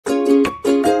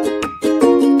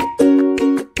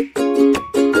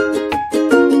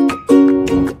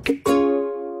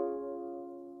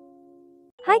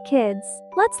Hi kids,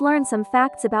 let's learn some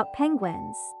facts about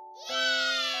penguins.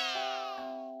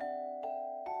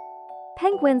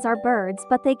 Penguins are birds,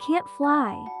 but they can't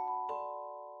fly.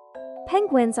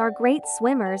 Penguins are great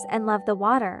swimmers and love the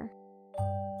water.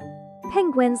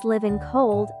 Penguins live in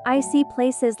cold, icy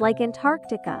places like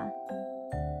Antarctica.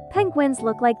 Penguins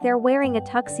look like they're wearing a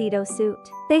tuxedo suit.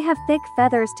 They have thick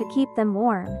feathers to keep them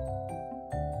warm.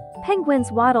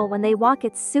 Penguins waddle when they walk,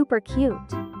 it's super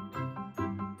cute.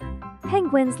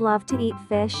 Penguins love to eat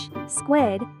fish,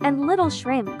 squid, and little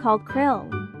shrimp called krill.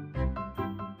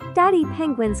 Daddy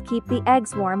penguins keep the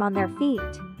eggs warm on their feet.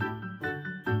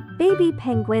 Baby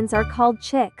penguins are called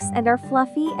chicks and are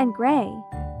fluffy and gray.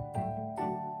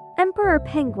 Emperor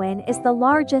penguin is the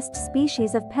largest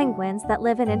species of penguins that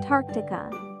live in Antarctica.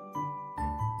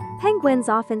 Penguins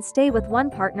often stay with one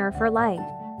partner for life.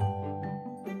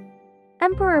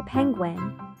 Emperor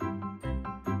penguin,